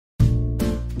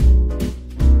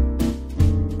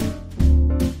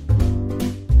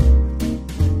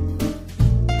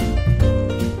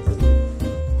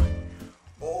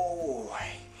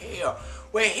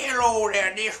Well, hello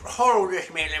there. Hold on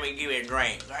just a minute. Let me give you a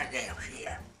drink. Goddamn shit.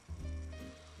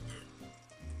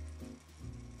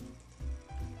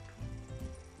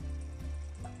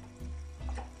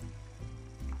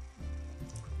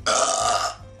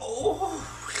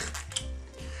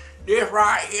 This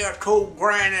right here,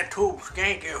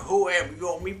 Tubeskanke, whoever you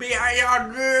want me to be. How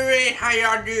y'all doing? How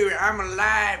y'all doing? I'm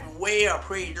alive and well,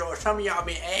 praise the Lord. Some of y'all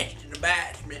been asking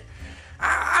about me.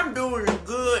 I'm doing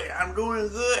good. I'm doing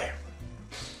good.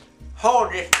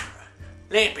 Hold this.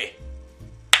 Limpy.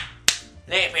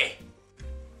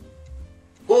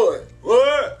 What?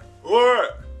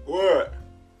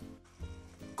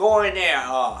 Go in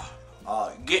there,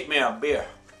 get me a beer.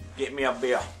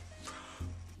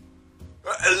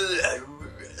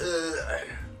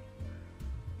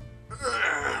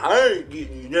 I ain't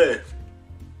getting you nothing.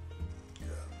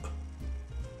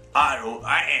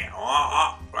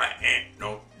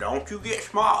 Don't you get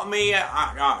smart with me.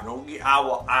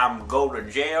 I'm go to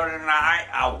jail tonight.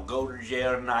 I will go to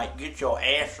jail tonight. Get your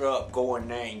ass up, go in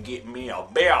there and get me a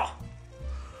beer.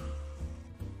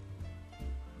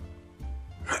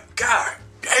 God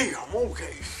damn,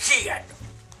 okay, shit.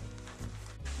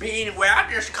 But anyway, I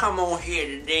just come on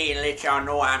here today and let y'all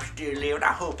know I'm still living.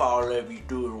 I hope all of you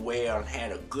doing well and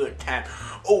had a good time.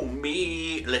 Oh,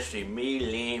 me,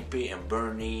 Limpy and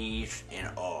Bernice and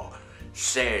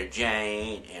Sarah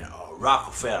Jane and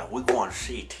Rockefeller. We're going to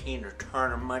see Tina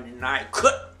Turner Monday night.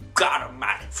 Good God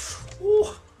Almighty.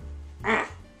 Ooh.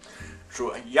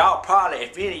 So y'all probably,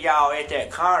 if any of y'all at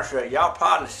that concert, y'all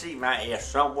probably see my ass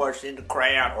somewhere in the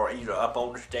crowd or either up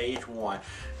on the stage one.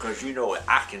 Because you know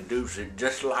I can do it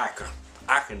just like her.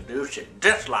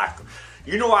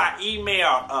 You know I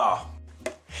emailed,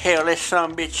 hell, this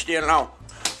son bitch still on.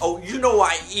 Oh, you know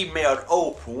I emailed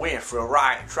Oprah Winfrey,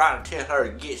 right? Trying to tell her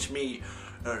to get me,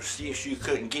 see if she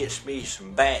couldn't get me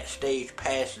some backstage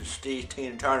passes to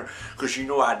Tina Turner. Because you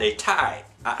know they tied.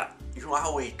 I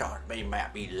always thought they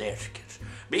might be Lexicans.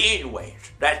 But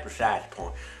anyways, that's besides the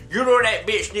point. You know that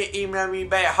bitch didn't email me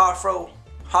back, Hopro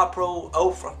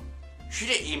Oprah? She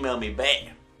didn't email me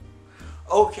back.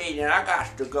 Okay, then I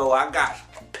got to go. I got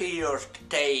pills to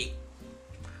take.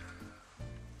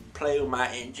 Play with my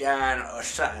angina or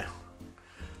something.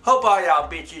 Hope all y'all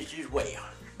bitches is well.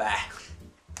 Bye.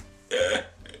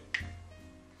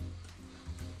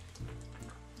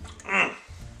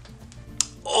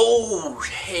 Oh,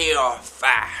 hell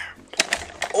fire.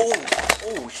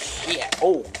 Oh, shit.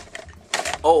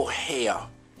 Oh, hell.